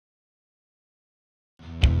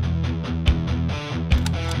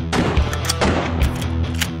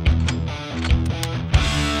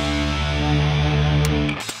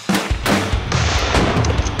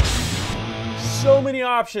many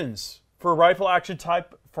options for rifle action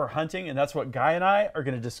type for hunting, and that's what Guy and I are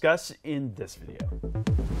going to discuss in this video.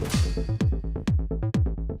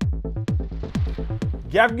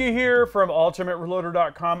 Gavin Gee here from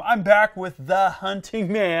UltimateReloader.com. I'm back with the hunting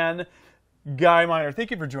man, Guy Miner. Thank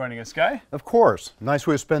you for joining us, Guy. Of course. Nice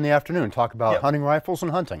way to spend the afternoon. Talk about hunting rifles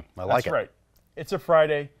and hunting. I like it. That's right. It's a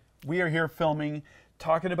Friday. We are here filming,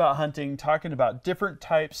 talking about hunting, talking about different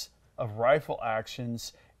types of rifle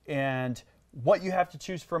actions and what you have to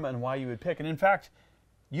choose from and why you would pick. And in fact,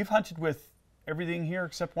 you've hunted with everything here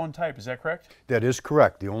except one type. Is that correct? That is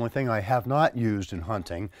correct. The only thing I have not used in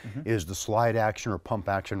hunting is the slide action or pump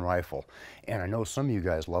action rifle. And I know some of you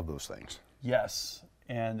guys love those things. Yes.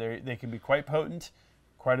 And they can be quite potent,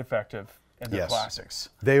 quite effective, and they're classics.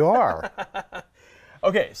 They are.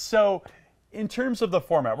 Okay, so in terms of the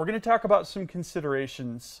format, we're going to talk about some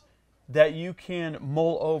considerations that you can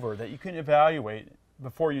mull over, that you can evaluate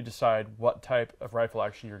before you decide what type of rifle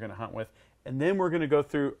action you're going to hunt with. And then we're going to go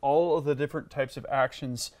through all of the different types of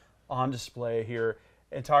actions on display here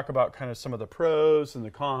and talk about kind of some of the pros and the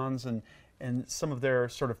cons and some of their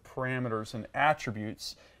sort of parameters and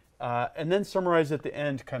attributes. And then summarize at the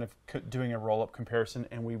end, kind of doing a roll-up comparison,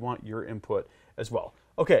 and we want your input as well.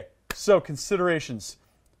 Okay, so considerations.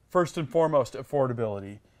 First and foremost,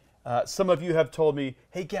 affordability. Some of you have told me,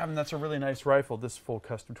 hey, Gavin, that's a really nice rifle, this full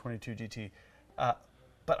custom 22 GT,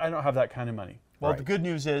 but I don't have that kind of money. Well, the good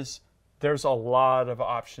news is there's a lot of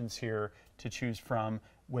options here to choose from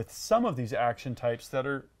with some of these action types that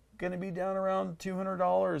are going to be down around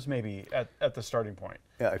 $200 maybe at the starting point.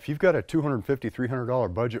 Yeah, if you've got a $250,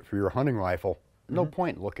 $300 budget for your hunting rifle, no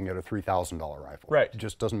point looking at a $3,000 rifle. Right. It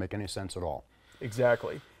just doesn't make any sense at all.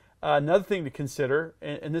 Exactly. Another thing to consider,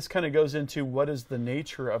 and this kind of goes into what is the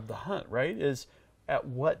nature of the hunt, right, is at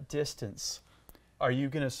what distance are you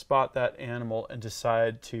going to spot that animal and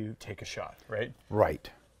decide to take a shot, right? Right.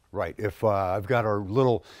 Right. If I've got our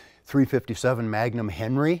little 357 Magnum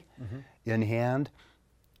Henry in hand,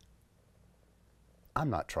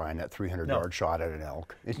 I'm not trying that 300-yard shot at an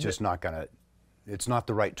elk. It's just not going to, it's not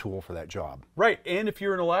the right tool for that job. Right. And if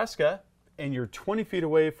you're in Alaska and you're 20 feet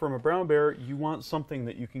away from a brown bear, you want something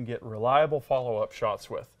that you can get reliable follow-up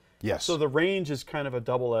shots with. Yes. So the range is kind of a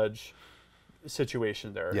double-edged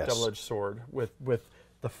situation there, double-edged sword with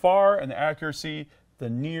the far and the accuracy, the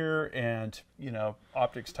near and,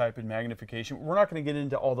 optics type and magnification. We're not going to get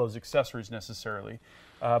into all those accessories necessarily,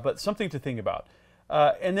 but something to think about.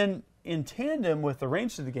 And then in tandem with the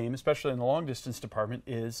range of the game, especially in the long distance department,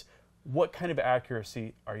 is what kind of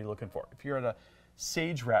accuracy are you looking for? If you're at a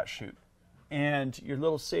sage rat shoot and your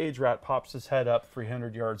little sage rat pops his head up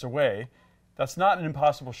 300 yards away, that's not an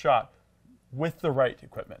impossible shot with the right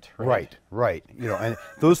equipment. Right. And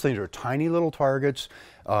those things are tiny little targets.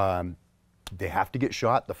 They have to get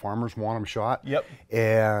shot. The farmers want them shot. Yep.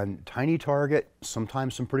 And tiny target,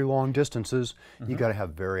 sometimes some pretty long distances. You got to have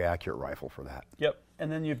a very accurate rifle for that. Yep.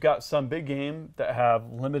 And then you've got some big game that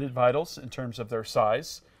have limited vitals in terms of their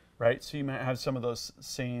size, right? So you might have some of those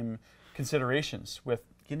same considerations with,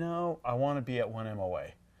 I want to be at 1 MOA.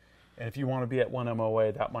 And if you want to be at 1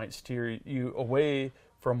 MOA, that might steer you away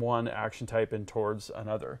from one action type and towards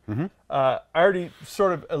another. I already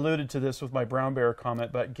sort of alluded to this with my brown bear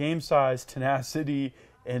comment, but game size, tenacity,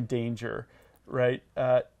 and danger, right?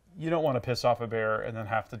 You don't want to piss off a bear and then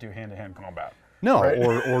have to do hand-to-hand combat. No,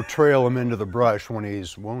 right? or trail him into the brush when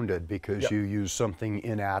he's wounded because you used something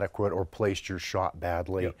inadequate or placed your shot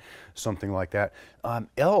badly, something like that.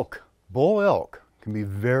 Bull elk can be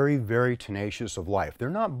very, very tenacious of life.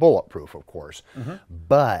 They're not bulletproof, of course,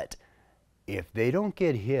 but if they don't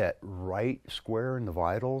get hit right square in the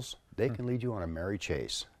vitals, they can lead you on a merry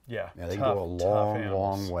chase. Yeah, they can go a long,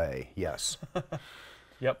 long way. Yes.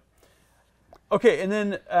 Yep. Okay, and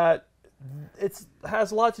then it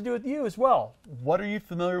has a lot to do with you as well. What are you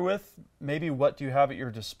familiar with? Maybe what do you have at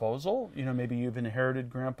your disposal? Maybe you've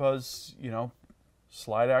inherited Grandpa's,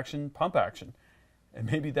 slide action, pump action. And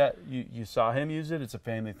maybe that you saw him use it. It's a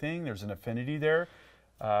family thing. There's an affinity there.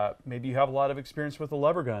 Maybe you have a lot of experience with a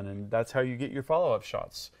lever gun, and that's how you get your follow-up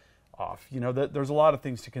shots off. There's a lot of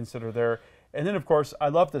things to consider there. And then, of course, I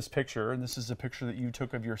love this picture, and this is a picture that you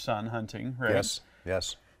took of your son hunting, right?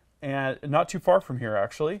 Yes. And not too far from here,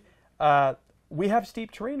 actually. We have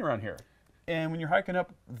steep terrain around here. And when you're hiking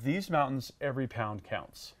up these mountains, every pound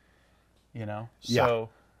counts, So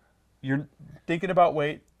you're thinking about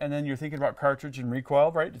weight, and then you're thinking about cartridge and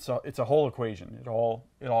recoil, right? It's a whole equation. It all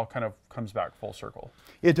kind of comes back full circle.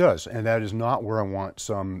 It does, and that is not where I want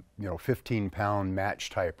some 15-pound match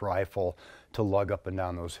type rifle to lug up and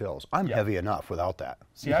down those hills. I'm heavy enough without that.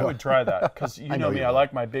 See, I would try that because you know me. I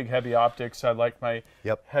like my big heavy optics. I like my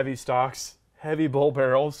heavy stocks, heavy bull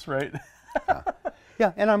barrels, right?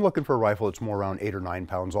 Yeah, and I'm looking for a rifle that's more around 8 or 9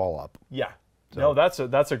 pounds all up. Yeah. No, that's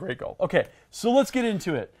a great goal. Okay, so let's get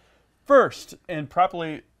into it. First, and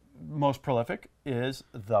probably most prolific, is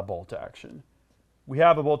the bolt action. We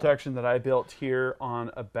have a bolt action that I built here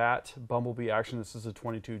on a Bat Bumblebee action. This is a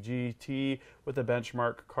 22 GT with a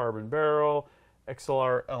benchmark carbon barrel,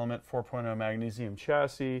 XLR Element 4.0 magnesium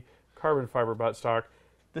chassis, carbon fiber buttstock.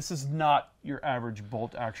 This is not your average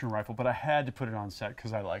bolt action rifle, but I had to put it on set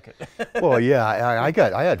because I like it. Well, yeah,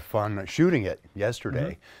 I had fun shooting it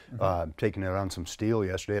yesterday, taking it on some steel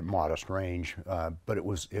yesterday at modest range. But it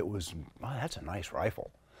was wow, that's a nice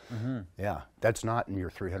rifle. Yeah, that's not in your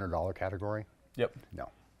 $300 category. Yep. No.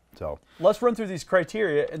 So let's run through these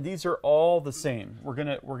criteria, and these are all the same. We're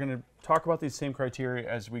gonna talk about these same criteria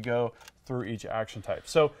as we go through each action type.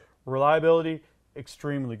 So reliability,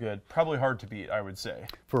 extremely good. Probably hard to beat, I would say.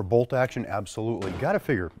 for a bolt action, absolutely. Got to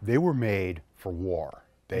figure they were made for war.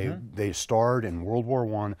 They starred in World War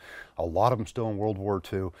I, a lot of them still in World War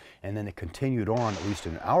II, and then it continued on, at least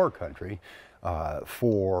in our country,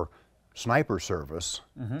 for sniper service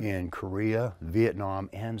in Korea, Vietnam,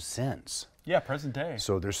 and since. Yeah, present day.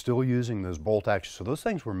 So they're still using those bolt actions. So those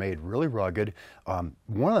things were made really rugged.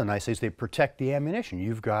 One of the nice things, they protect the ammunition.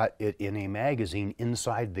 You've got it in a magazine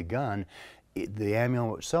inside the gun. The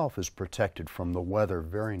ammo itself is protected from the weather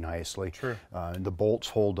very nicely. True. And the bolts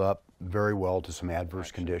hold up very well to some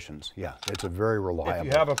adverse conditions. Yeah, it's a very reliable.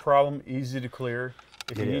 If you have a problem, easy to clear.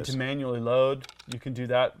 If you It need is. to manually load, you can do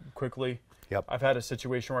that quickly. Yep. I've had a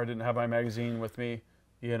situation where I didn't have my magazine with me.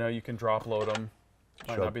 You know, you can drop load them.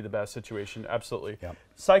 Might Sure. not be the best situation. Absolutely. Yep.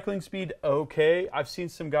 Cycling speed, okay. I've seen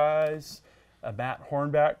some guys, Matt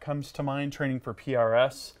Hornback comes to mind, training for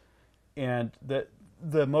PRS, and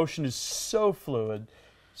the motion is so fluid,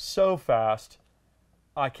 so fast.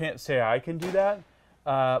 I can't say I can do that.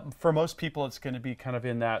 For most people, it's going to be kind of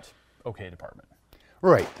in that okay department.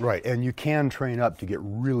 Right, right. And you can train up to get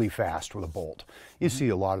really fast with a bolt. You see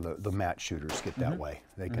a lot of the match shooters get that way.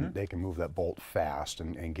 They can move that bolt fast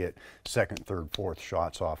and get second, third, fourth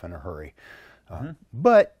shots off in a hurry.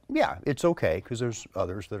 But yeah, it's okay because there's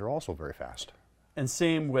others that are also very fast. And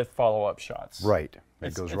same with follow-up shots. Right. It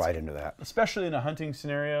It's- goes it's- right into that. Especially in a hunting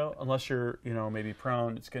scenario, unless you're, maybe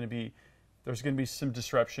prone, there's going to be some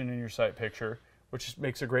disruption in your sight picture, which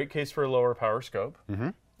makes a great case for a lower power scope.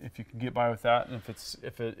 If you can get by with that, and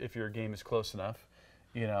if your game is close enough,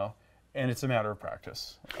 and it's a matter of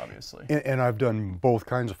practice, obviously. And I've done both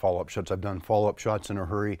kinds of follow-up shots. I've done follow-up shots in a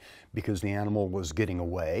hurry because the animal was getting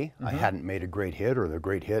away. I hadn't made a great hit, or the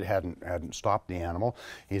great hit hadn't stopped the animal.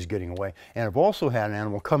 He's getting away. And I've also had an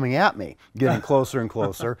animal coming at me, getting closer and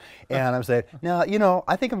closer. And I'm saying, now,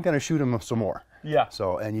 I think I'm going to shoot him some more. Yeah.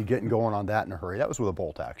 So, and you getting going on that in a hurry. That was with a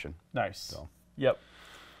bolt action. Nice. Yep.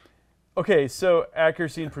 Okay, so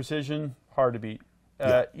accuracy and precision, hard to beat.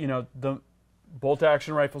 Yeah. The bolt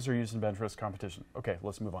action rifles are used in bench press competition. Okay,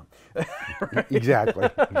 let's move on. Exactly.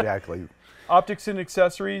 Exactly. Optics and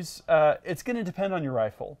accessories, it's going to depend on your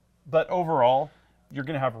rifle, but overall, you're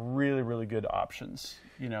going to have really, really good options.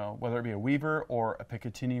 Whether it be a Weaver or a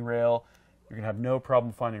Picatinny rail, you're going to have no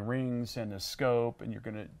problem finding rings and a scope, and you're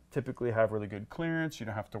going to typically have really good clearance. You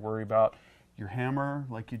don't have to worry about your hammer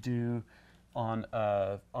like you do on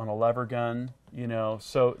a lever gun.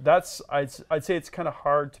 So that's I'd say it's kind of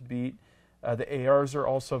hard to beat. The ARs are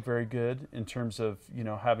also very good in terms of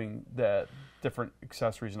having the different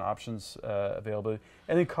accessories and options available,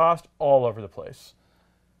 and they cost all over the place.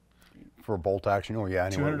 For a bolt action, anyway,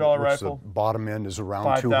 $200 rifle. The bottom end is around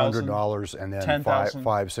 $5,000, $200, and then $10,000.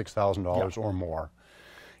 $6,000 Yeah. or more.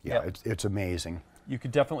 Yeah, Yep. it's amazing. You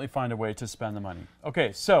could definitely find a way to spend the money.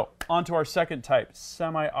 Okay, so on to our second type,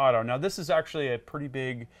 semi-auto. Now this is actually a pretty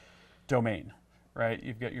big domain, right?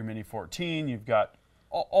 You've got your Mini 14, you've got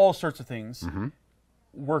all sorts of things.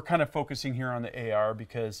 We're kind of focusing here on the AR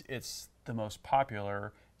because it's the most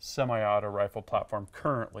popular semi-auto rifle platform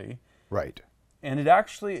currently. Right. And it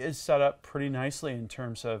actually is set up pretty nicely in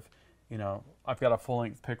terms of, I've got a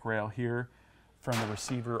full-length pick rail here from the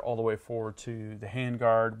receiver all the way forward to the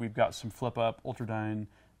handguard. We've got some flip-up Ultradyne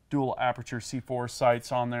dual aperture C4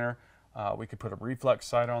 sights on there. We could put a reflex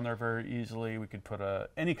sight on there very easily. We could put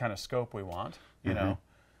any kind of scope we want,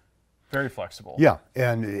 Very flexible. Yeah,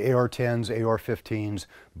 and AR-10s, AR-15s,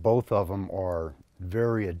 both of them are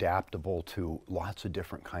very adaptable to lots of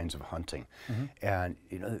different kinds of hunting. And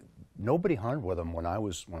nobody hunted with them when I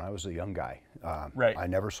was a young guy. Right. I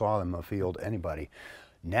never saw them in the field, anybody.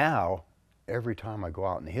 Now, every time I go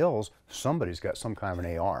out in the hills, somebody's got some kind of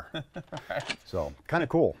an AR. Right. So, kind of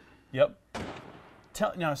cool. Yep.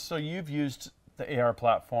 Now, so you've used the AR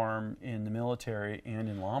platform in the military and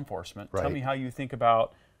in law enforcement. Right. Tell me how you think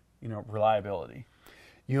about, reliability.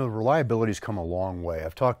 Reliability's come a long way.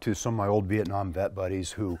 I've talked to some of my old Vietnam vet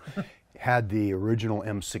buddies who had the original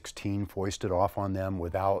M16 foisted off on them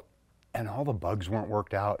and all the bugs weren't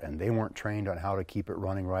worked out, and they weren't trained on how to keep it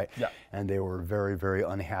running right. Yeah. And they were very, very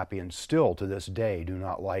unhappy, and still to this day do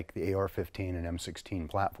not like the AR-15 and M16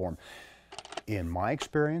 platform. In my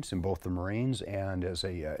experience, in both the Marines and as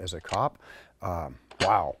a cop,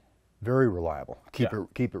 wow, very reliable. Keep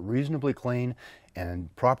it reasonably clean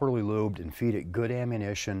and properly lubed, and feed it good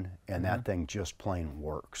ammunition, and that thing just plain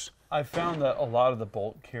works. I've found that a lot of the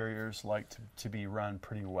bolt carriers like to be run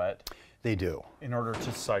pretty wet. They do. In order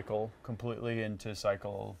to cycle completely and to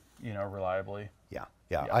cycle, reliably. Yeah.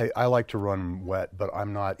 I like to run wet, but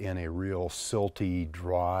I'm not in a real silty,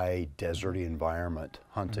 dry, deserty environment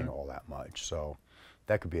hunting all that much, so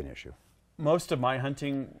that could be an issue. Most of my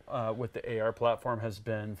hunting with the AR platform has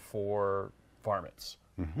been for varmints,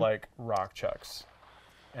 like rock chucks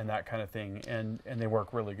and that kind of thing, and they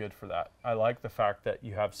work really good for that. I like the fact that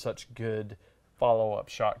you have such good follow-up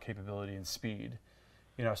shot capability and speed.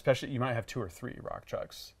 Especially you might have 2 or 3 rock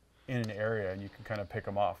chucks in an area, and you can kind of pick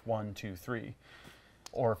them off 1, 2, 3.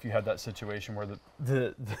 Or if you had that situation where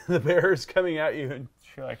the bear is coming at you and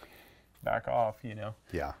you're like, back off,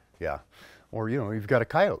 Yeah. Or you've got a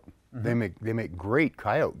coyote. They make great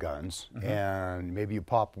coyote guns, and maybe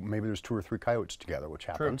there's 2 or 3 coyotes together, which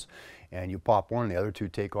happens, and you pop one, and the other 2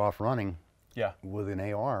 take off running. Yeah. With an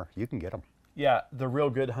AR, you can get them. Yeah, the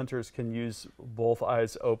real good hunters can use both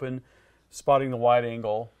eyes open, spotting the wide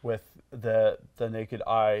angle with the naked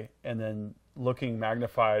eye, and then looking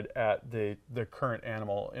magnified at the current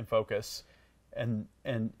animal in focus, and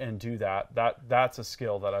do that. That's a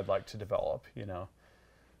skill that I'd like to develop,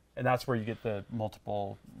 and that's where you get the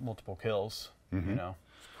multiple kills. It's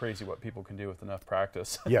crazy what people can do with enough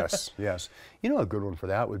practice. Yes. A good one for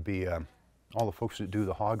that would be all the folks that do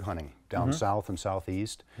the hog hunting down south and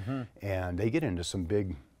southeast, and they get into some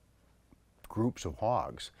big groups of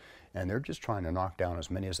hogs, and they're just trying to knock down as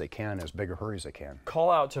many as they can, as big a hurry as they can. Call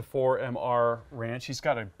out to 4MR Ranch. He's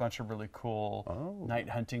got a bunch of really cool night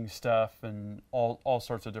hunting stuff and all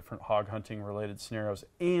sorts of different hog hunting related scenarios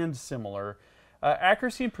and similar.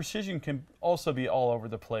 Accuracy and precision can also be all over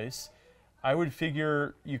the place. I would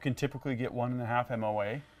figure you can typically get 1.5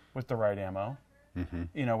 MOA with the right ammo,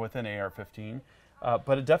 with an AR-15.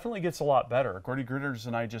 But it definitely gets a lot better. Gordy Gritters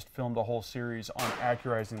and I just filmed a whole series on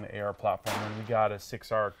accurizing the AR platform, and we got a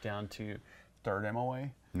 6-arc down to 3rd MOA.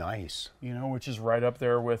 Nice. Which is right up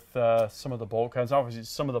there with some of the bolt guns. Obviously,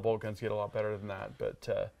 some of the bolt guns get a lot better than that,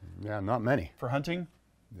 but not many. For hunting,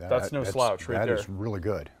 that's no slouch right there. That is really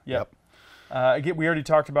good. Yep. Again, we already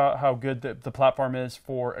talked about how good the platform is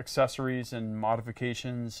for accessories and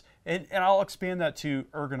modifications, and I'll expand that to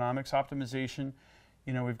ergonomics optimization.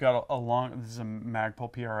 We've got this is a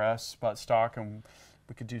Magpul PRS butt stock, and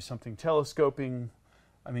we could do something telescoping.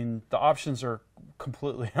 I mean, the options are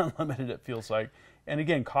completely unlimited, it feels like. And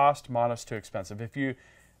again, cost, modest to expensive. If you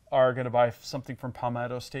are going to buy something from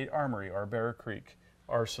Palmetto State Armory or Bear Creek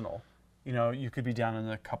Arsenal, you could be down in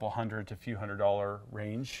the couple $100 to a few $100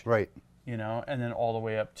 range. Right. And then all the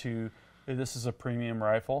way up to, this is a premium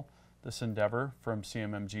rifle, this Endeavor from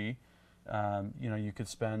CMMG. You could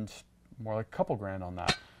spend more like a couple grand on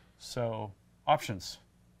that. So options.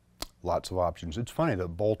 Lots of options. It's funny, the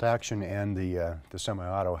bolt action and the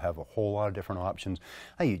semi-auto have a whole lot of different options.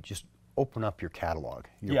 You just open up your catalog,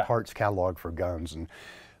 your parts catalog for guns, and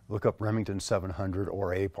look up Remington 700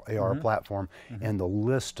 or AR platform, and the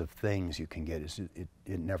list of things you can get,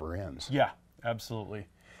 it never ends. Yeah, absolutely.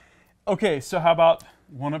 Okay, so how about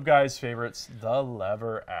one of Guy's favorites, the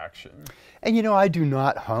lever action? And I do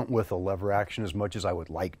not hunt with a lever action as much as I would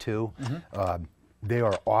like to. They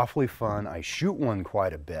are awfully fun. I shoot one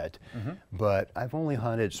quite a bit, but I've only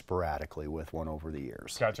hunted sporadically with one over the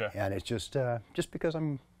years. Gotcha. And it's just because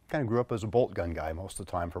I'm kind of grew up as a bolt gun guy most of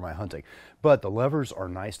the time for my hunting. But the levers are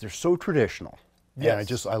nice. They're so traditional.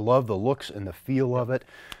 Yes. And I love the looks and the feel of it.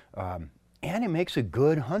 And it makes a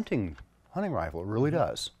good hunting rifle. It really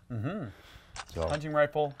does. So. Hunting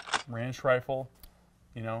rifle, ranch rifle,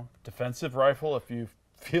 defensive rifle if you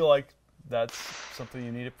feel like that's something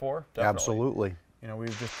you need it for. Definitely. Absolutely. We were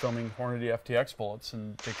just filming Hornady FTX bullets,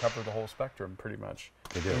 and they cover the whole spectrum pretty much.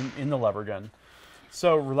 They do. In the lever gun.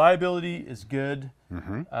 So reliability is good.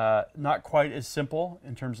 Not quite as simple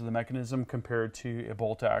in terms of the mechanism compared to a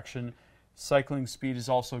bolt action. Cycling speed is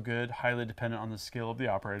also good, highly dependent on the skill of the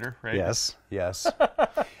operator, right? Yes.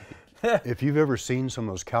 If you've ever seen some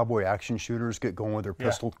of those cowboy action shooters get going with their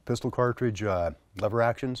pistol cartridge, lever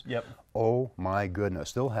actions. Yep. Oh my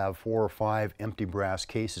goodness, they'll have 4 or 5 empty brass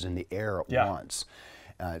cases in the air at once.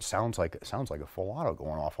 It sounds like a full auto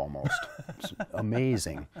going off almost. It's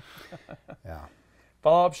amazing. Yeah.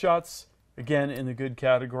 Follow-up shots, again, in the good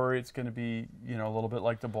category. It's going to be, you know, a little bit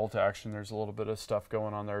like the bolt action. There's a little bit of stuff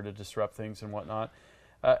going on there to disrupt things and whatnot.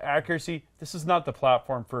 Accuracy, this is not the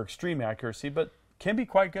platform for extreme accuracy, but can be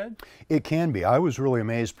quite good. It can be. I was really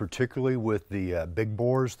amazed, particularly with the big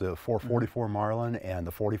bores, the 444 Marlin and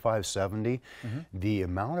the 4570. The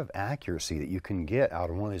amount of accuracy that you can get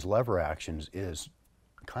out of one of these lever actions is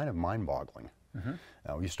kind of mind-boggling.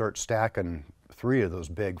 Now, you start stacking 3 of those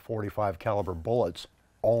big 45 caliber bullets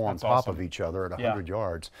all on top of each other at 100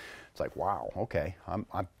 yards. It's like, wow, okay,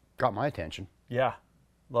 I've got my attention. Yeah,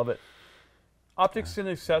 love it. Optics and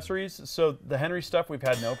accessories. So the Henry stuff we've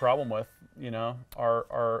had no problem with. You know,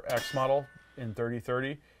 our X model in 3030,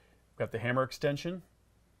 we've got the hammer extension,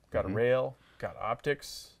 got a rail, got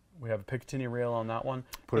optics. We have a Picatinny rail on that one.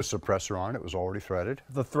 Put a suppressor on it. It was already threaded.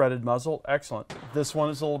 The threaded muzzle, excellent. This one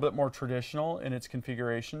is a little bit more traditional in its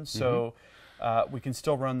configuration, so we can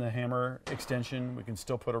still run the hammer extension. We can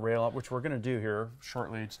still put a rail up, which we're going to do here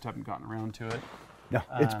shortly. Just haven't gotten around to it. No,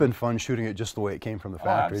 it's been fun shooting it just the way it came from the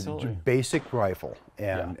factory. Absolutely. Basic rifle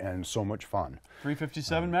and so much fun.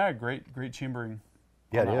 357 mag, great chambering.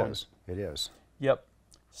 Yeah, it is. It is. Yep.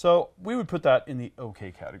 So we would put that in the okay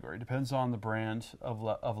category. Depends on the brand of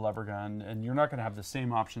lever gun, and you're not going to have the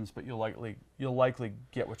same options, but you'll likely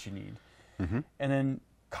get what you need. And then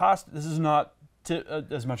cost. This is not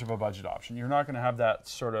as much of a budget option. You're not going to have that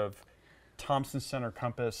sort of Thompson Center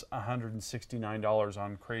Compass $169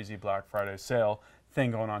 on crazy Black Friday sale thing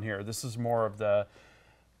going on here. This is more of the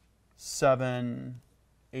 700-800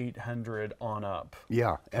 on up.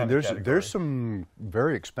 Yeah, and there's some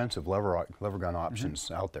very expensive lever gun options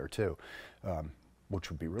out there too, which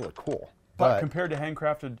would be really cool. But compared to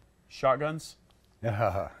handcrafted shotguns,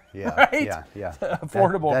 yeah, right? yeah,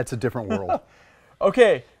 affordable. That's a different world.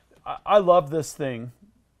 Okay, I love this thing.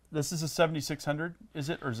 This is a 7600, is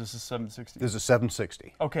it, or is this a 760? This is a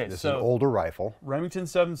 760. Okay, this so is an older rifle. Remington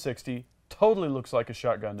 760 totally looks like a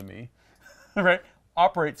shotgun to me, right?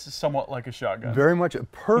 Operates somewhat like a shotgun. Very much a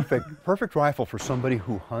perfect rifle for somebody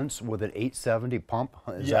who hunts with an 870 pump.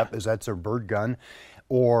 That's their bird gun,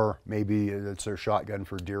 or maybe it's their shotgun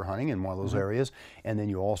for deer hunting in one of those areas. And then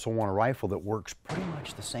you also want a rifle that works pretty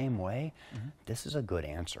much the same way. This is a good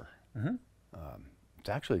answer. It's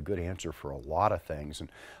actually a good answer for a lot of things.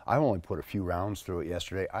 And I only put a few rounds through it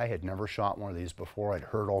yesterday. I had never shot one of these before. I'd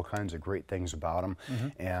heard all kinds of great things about them,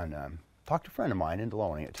 and talked to a friend of mine into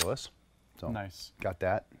loaning it to us. So nice. Got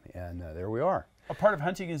that, and there we are. A part of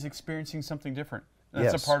hunting is experiencing something different.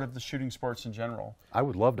 That's a part of the shooting sports in general. I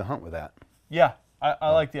would love to hunt with that. Yeah, I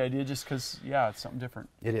like the idea just because, it's something different.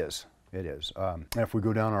 It is. It is. And if we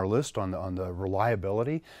go down our list on the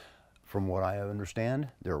reliability, from what I understand,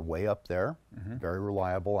 they're way up there. Very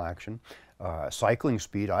reliable action. Cycling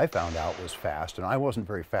speed, I found out, was fast, and I wasn't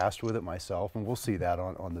very fast with it myself, and we'll see that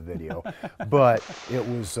on the video. But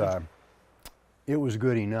it was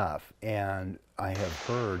good enough, and I have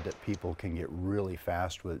heard that people can get really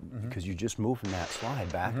fast with it because you just move from that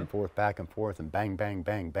slide back and forth, and bang, bang,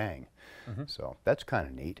 bang, bang. So that's kind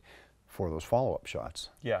of neat for those follow-up shots.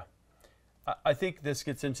 Yeah. I think this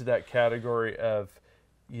gets into that category of,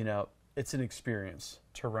 it's an experience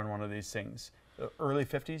to run one of these things. Early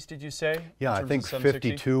 50s, did you say? Yeah, I think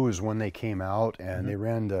 52 is when they came out, and they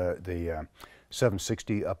ran the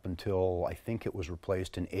 760 up until I think it was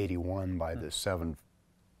replaced in 81 by the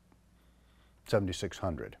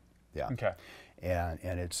 7600. Yeah. Okay. And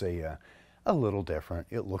it's a little different.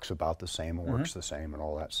 It looks about the same, it works the same, and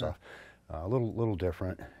all that stuff. A little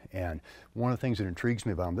different. And one of the things that intrigues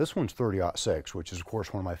me about them, this one's 30-06, which is of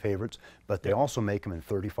course one of my favorites, but they also make them in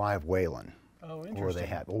 35 Whelen. Oh, interesting. Where they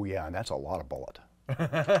have, and that's a lot of bullet.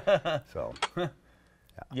 So,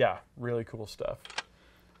 yeah, really cool stuff.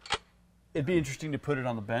 It'd be interesting to put it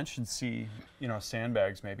on the bench and see,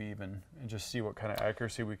 sandbags maybe even, and just see what kind of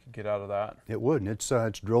accuracy we could get out of that. It would, and it's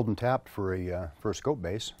drilled and tapped for a scope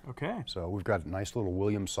base. Okay. So we've got a nice little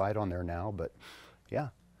Williams sight on there now, but yeah.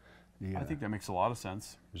 I think that makes a lot of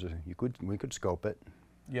sense. We could scope it.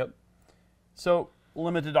 Yep. So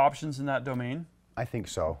limited options in that domain. I think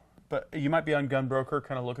so. But you might be on Gunbroker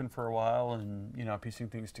kind of looking for a while and, piecing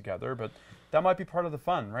things together, but that might be part of the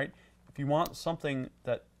fun, right? If you want something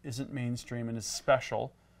that isn't mainstream and is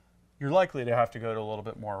special, you're likely to have to go to a little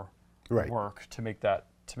bit more work to make that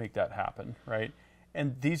happen, right?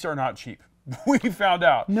 And these are not cheap. We found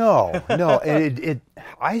out. No. And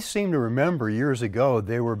I seem to remember years ago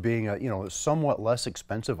they were being a somewhat less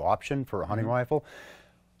expensive option for a hunting rifle.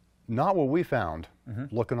 not what we found.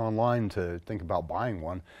 Looking online to think about buying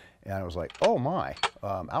one, and I was like, oh my,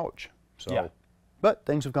 ouch. So, Yeah. but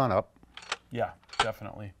things have gone up. Yeah,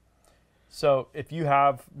 definitely. So if you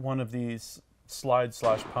have one of these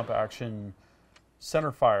slide/pump action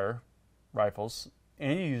center fire rifles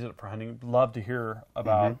and you use it for hunting, love to hear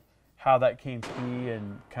about how that came to be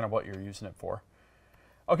and kind of what you're using it for.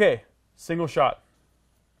 Okay, single shot.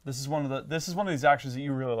 This is one of these actions that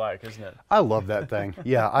you really like, isn't it? I love that thing.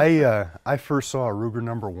 Yeah, I first saw a Ruger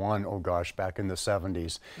 #1, oh gosh, back in the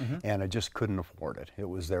 70s, and I just couldn't afford it. It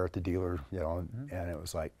was there at the dealer, you know, and it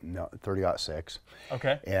was like, no, 30-06.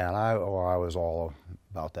 Okay. And I was all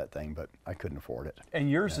about that thing, but I couldn't afford it. And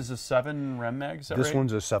yours is a 7 Rem mag, is that This right?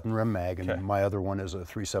 one's a 7 Rem mag, and Okay. my other one is a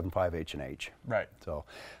 375 H&H. Right. So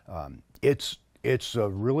it's a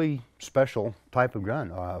really special type of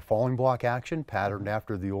gun. Falling block action, patterned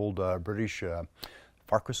after the old British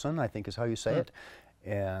Farquharson, I think is how you say it.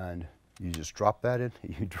 And you just drop that in,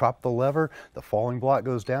 you drop the lever, the falling block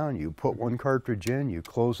goes down, you put one cartridge in, you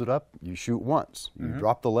close it up, you shoot once. You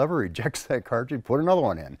drop the lever, ejects that cartridge, put another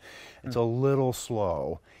one in. It's a little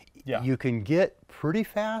slow. Yeah. You can get pretty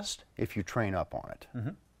fast if you train up on it.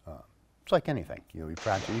 It's like anything. You know, you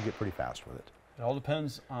practice, you get pretty fast with it. It all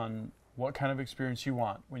depends on what kind of experience you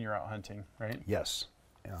want when you're out hunting, right? Yes.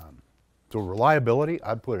 So reliability,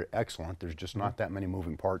 I'd put it excellent. There's just not that many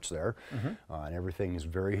moving parts there. And everything is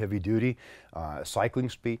very heavy duty. Cycling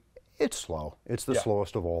speed, it's slow. It's the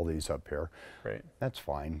slowest of all these up here. Right. That's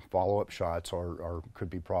fine. Follow-up shots could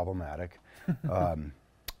be problematic.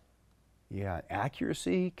 Yeah,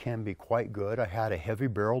 accuracy can be quite good. I had a heavy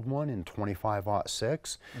barreled one in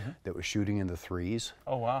 25-06 that was shooting in the 3s.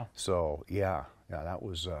 Oh, wow. So yeah, that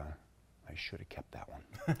was, I should have kept that one.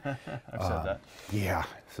 I've said that. Yeah,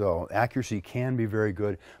 so accuracy can be very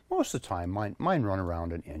good. Most of the time, mine run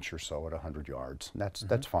around an inch or so at 100 yards.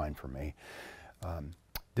 That's fine for me.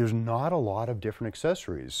 There's not a lot of different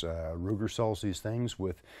accessories. Ruger sells these things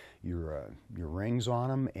with your rings on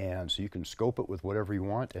them, and so you can scope it with whatever you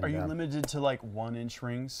want. And, Are you limited to like 1-inch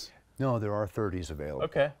rings? No, there are 30s available.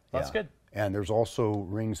 Okay, that's Yeah. good. And there's also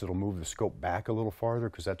rings that'll move the scope back a little farther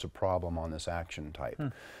because that's a problem on this action type.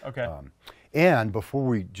 Okay. And before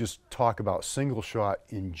we just talk about single shot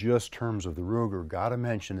in just terms of the Ruger, got to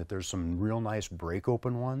mention that there's some real nice break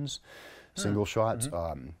open ones, single shots.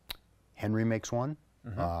 Henry makes one.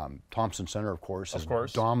 Thompson Center, of course, has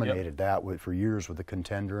dominated that for years with the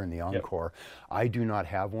Contender and the Encore. I do not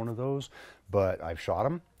have one of those, but I've shot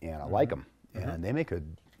them and I like them, and they make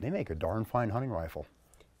a darn fine hunting rifle.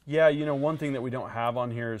 Yeah, you know, one thing that we don't have on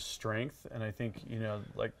here is strength, and I think, you know,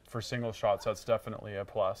 like for single shots, that's definitely a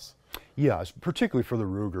plus. Yeah, particularly for the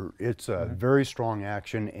Ruger. It's a very strong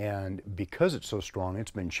action, and because it's so strong, it's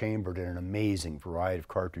been chambered in an amazing variety of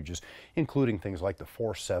cartridges, including things like the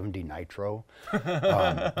 470 Nitro, you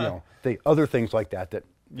know, other things like that.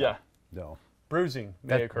 Yeah. No, Bruising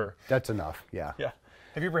may occur. That's enough. Yeah. Yeah.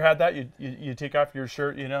 Have you ever had that? You take off your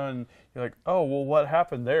shirt, you know, and you're like, oh, well, what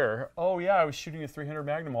happened there? Oh, yeah, I was shooting a 300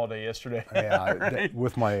 Magnum all day yesterday. Yeah, Right?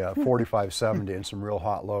 with my 45-70 and some real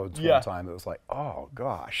hot loads one time, it was like, oh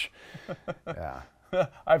gosh. Yeah.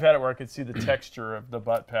 I've had it where I could see the texture of the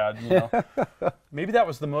butt pad. You know, maybe that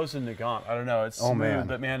was the Mosin Nagant. I don't know. It's smooth, man.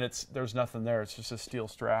 but man, there's nothing there. It's just a steel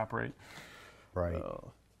strap, right? Right.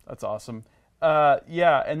 That's awesome.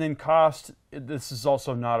 Yeah, and then cost. This is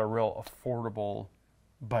also not a real affordable,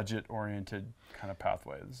 budget-oriented kind of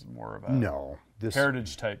pathway. This is more of a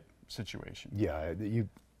heritage type situation. Yeah, you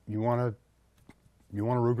want a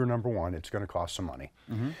Ruger #1. It's going to cost some money,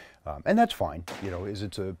 and that's fine. You know,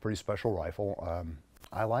 it's a pretty special rifle.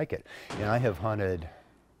 I like it, and I have hunted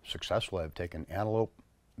successfully. I've taken antelope,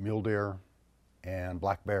 mule deer, and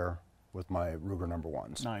black bear with my Ruger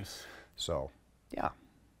 #1s. Nice. So, yeah.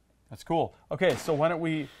 That's cool. Okay, so why don't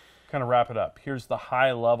we kind of wrap it up? Here's the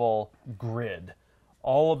high-level grid.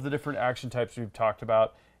 All of the different action types we've talked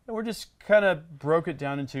about, and we're just kind of broke it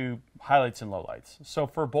down into highlights and lowlights. So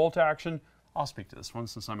for bolt action, I'll speak to this one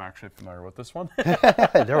since I'm actually familiar with this one.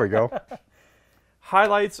 There we go.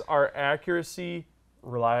 Highlights are accuracy,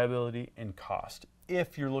 reliability, and cost.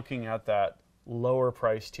 If you're looking at that lower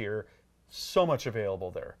price tier, so much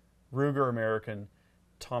available there. Ruger American,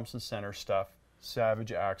 Thompson Center stuff,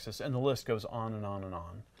 Savage Axis, and the list goes on and on and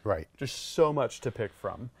on. Right. Just so much to pick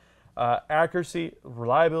from. Accuracy,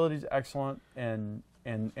 reliability is excellent, and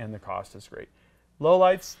the cost is great.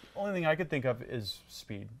 Lowlights, only thing I could think of is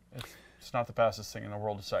speed. It's not the fastest thing in the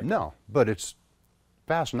world to cycle. No, but it's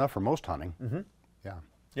fast enough for most hunting. Yeah.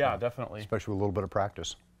 Yeah, definitely. Especially with a little bit of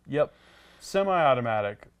practice. Yep.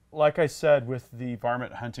 Semi-automatic. Like I said with the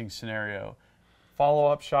varmint hunting scenario,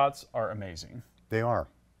 follow-up shots are amazing. They are.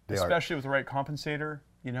 especially with the right compensator,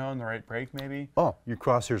 you know, and the right brake maybe. Oh, your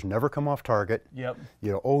crosshairs never come off target. Yep.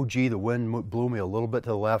 You know, oh, gee, the wind blew me a little bit to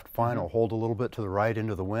the left. Fine, I'll hold a little bit to the right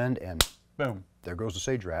into the wind, and boom. There goes the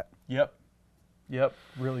sage rat. Yep. Yep.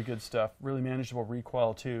 Really good stuff. Really manageable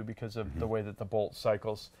recoil, too, because of the way that the bolt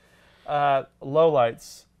cycles. Low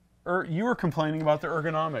lights. You were complaining about the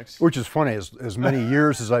ergonomics. Which is funny, as many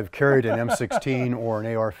years as I've carried an M16 or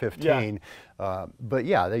an AR-15. Yeah. But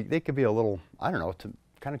yeah, they could be a little, I don't know,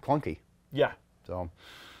 kind of clunky. Yeah. So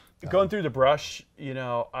going through the brush, you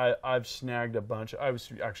know, I've snagged a bunch. I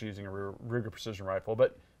was actually using a Ruger Precision rifle,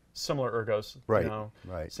 but similar ergos. Right. You know,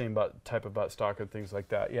 right. Same type of butt stock and things like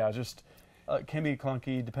that. Yeah, just can be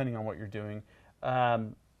clunky depending on what you're doing.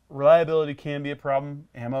 Reliability can be a problem.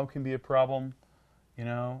 Ammo can be a problem. You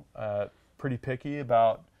know, pretty picky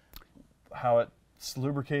about how it's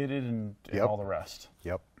lubricated and all the rest.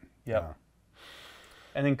 Yep. Yep.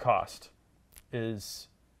 And then cost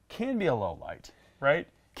can be a low light, right?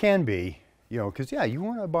 Can be, you know, because you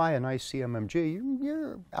want to buy a nice CMMG,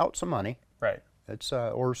 you're out some money. Right. It's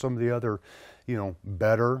or some of the other, you know,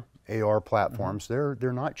 better AR platforms. They're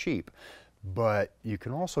not cheap, but you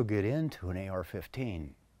can also get into an AR-15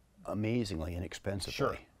 amazingly inexpensively.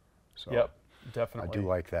 Sure. So yep. Definitely. I do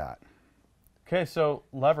like that. Okay, so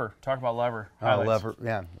lever. Talk about lever. Lever,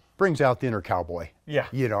 yeah. Brings out the inner cowboy. Yeah.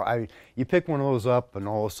 You know, you pick one of those up, and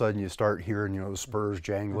all of a sudden you start hearing, you know, the spurs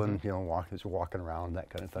jangling, you know, walking around,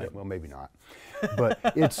 that kind of thing. Yep. Well, maybe not. But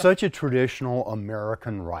it's such a traditional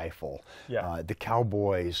American rifle. Yeah. The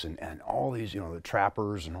cowboys and all these, you know, the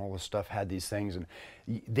trappers and all this stuff had these things, and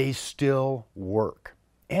they still work.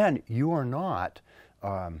 And you're not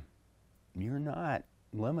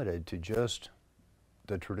limited to just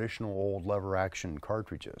the traditional old lever action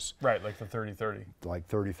cartridges. Right, like the 30-30. Like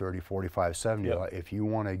 30-30, 45-70. Yep. If you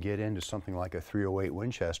want to get into something like a 308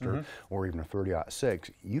 Winchester or even a 30-06,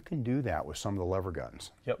 you can do that with some of the lever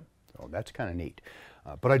guns. Yep. So that's kind of neat.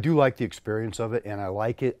 But I do like the experience of it, and I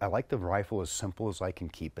like it. I like the rifle as simple as I can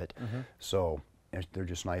keep it. So they're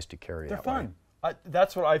just nice to carry that way. They're fun.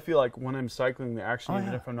 That's what I feel like when I'm cycling the action,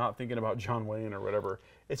 even if I'm not thinking about John Wayne or whatever.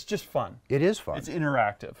 It's just fun. It is fun. It's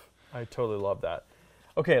interactive. I totally love that.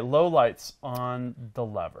 Okay, low lights on the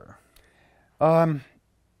lever.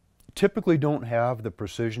 Typically don't have the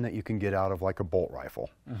precision that you can get out of like a bolt rifle.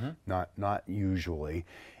 Not usually.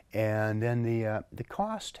 And then the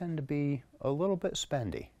costs tend to be a little bit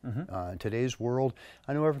spendy. In today's world,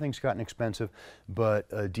 I know everything's gotten expensive, but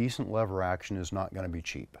a decent lever action is not going to be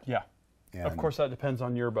cheap. Yeah. And of course, that depends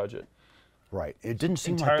on your budget. Right. It didn't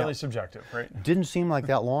seem entirely subjective, right? Didn't seem like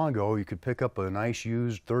that long ago you could pick up a nice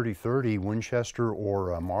used 30-30 Winchester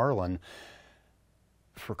or a Marlin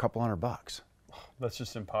for a couple $100. That's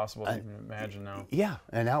just impossible to even imagine now. Yeah,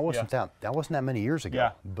 and that wasn't that many years ago.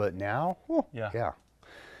 Yeah. But now, yeah.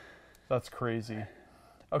 That's crazy.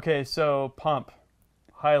 Okay, so pump,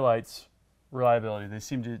 highlights, reliability. They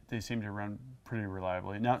seem to run pretty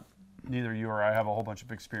reliably. Neither you or I have a whole bunch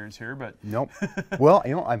of experience here, but nope. Well,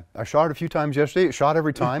 you know, I shot it a few times yesterday. It shot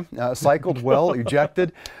every time. Cycled well,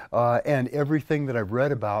 ejected, and everything that I've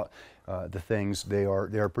read about the things, they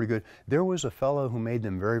are pretty good. There was a fellow who made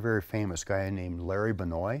them very, very famous, a guy named Larry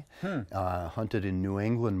Benoit, hunted in New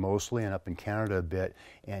England mostly and up in Canada a bit,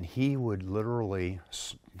 and he would literally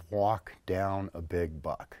walk down a big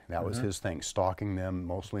buck. That was his thing, stalking them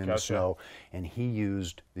mostly in the snow, and he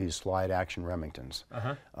used these slide action Remingtons,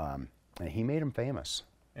 and he made them famous.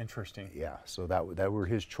 Interesting. Yeah, so that were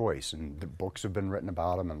his choice, and the books have been written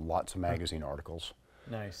about him and lots of magazine articles.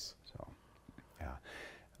 Nice. So,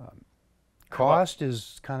 yeah. Cost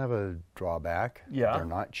is kind of a drawback. Yeah. They're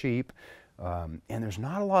not cheap, and there's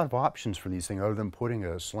not a lot of options for these things other than putting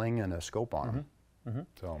a sling and a scope on them.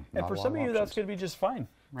 So, and for some of you, that's going to be just fine,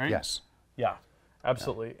 right? Yes. Yeah,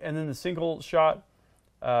 absolutely. And then the single shot,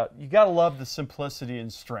 you got to love the simplicity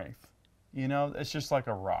and strength. You know, it's just like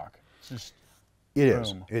a rock. It's just It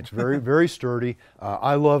is. It's very, very sturdy.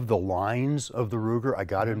 I love the lines of the Ruger. I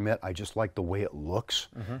got to admit, I just like the way it looks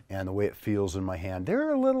and the way it feels in my hand.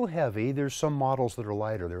 They're a little heavy. There's some models that are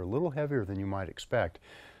lighter. They're a little heavier than you might expect,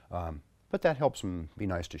 but that helps them be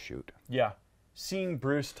nice to shoot. Yeah. Seeing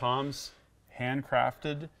Bruce Tom's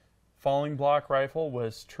handcrafted falling block rifle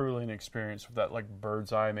was truly an experience with that like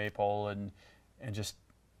bird's eye maple and just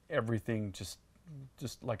everything just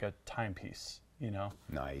like a timepiece. You know?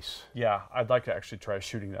 Nice. Yeah, I'd like to actually try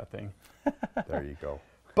shooting that thing. There you go.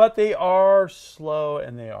 But they are slow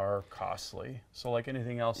and they are costly. So like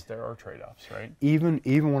anything else, there are trade-offs, right? Even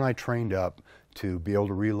when I trained up to be able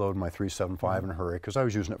to reload my .375 in a hurry, because I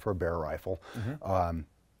was using it for a bear rifle,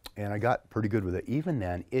 And I got pretty good with it. Even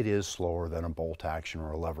then, it is slower than a bolt action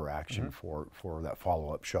or a lever action for that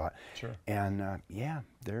follow-up shot. Sure. And yeah,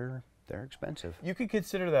 they're expensive. You could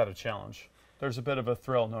consider that a challenge. There's a bit of a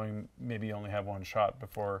thrill knowing maybe you only have one shot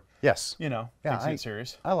before, Yes. you know, takes it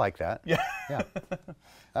serious. I like that. Yeah. Yeah.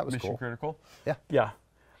 That was Mission cool. critical. Yeah. Yeah.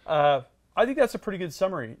 I think that's a pretty good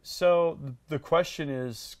summary. So the question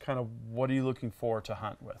is kind of what are you looking for to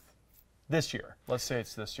hunt with this year? Let's say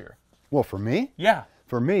it's this year. Well, for me? Yeah.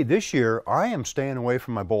 For me, this year, I am staying away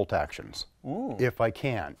from my bolt actions. Ooh. If I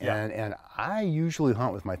can. Yeah. And I usually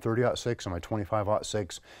hunt with my 30-06 and my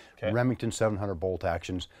 25-06 Okay. Remington 700 bolt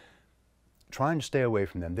actions, trying to stay away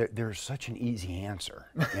from them. They're such an easy answer,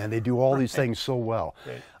 and they do all these things so well.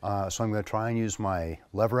 Right. So I'm going to try and use my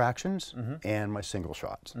lever actions and my single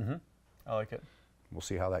shots. I like it. We'll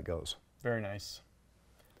see how that goes. Very nice.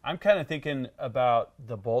 I'm kind of thinking about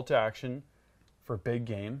the bolt action for big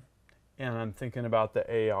game, and I'm thinking about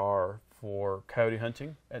the AR for coyote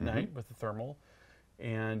hunting at night with the thermal,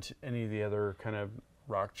 and any of the other kind of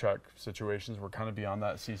rock chuck situations. We're kind of beyond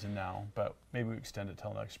that season now, but maybe we extend it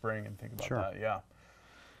till next spring and think about that. Yeah.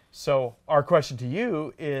 So our question to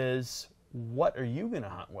you is, what are you going to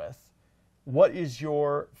hunt with? What is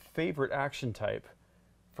your favorite action type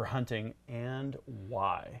for hunting and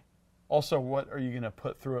why? Also, what are you going to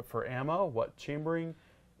put through it for ammo? What chambering?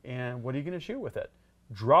 And what are you going to shoot with it?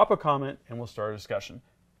 Drop a comment and we'll start a discussion.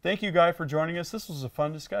 Thank you, Guy, for joining us. This was a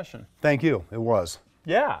fun discussion. Thank you. It was.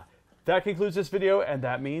 Yeah. That concludes this video, and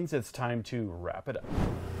that means it's time to wrap it up.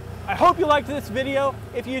 I hope you liked this video.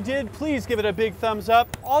 If you did, please give it a big thumbs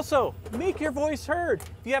up. Also, make your voice heard.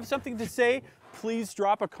 If you have something to say, please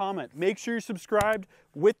drop a comment. Make sure you're subscribed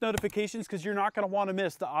with notifications because you're not going to want to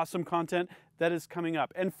miss the awesome content that is coming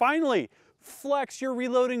up. And finally, flex your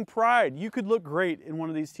reloading pride. You could look great in one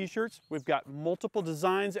of these t-shirts. We've got multiple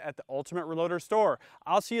designs at the Ultimate Reloader store.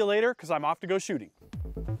 I'll see you later because I'm off to go shooting.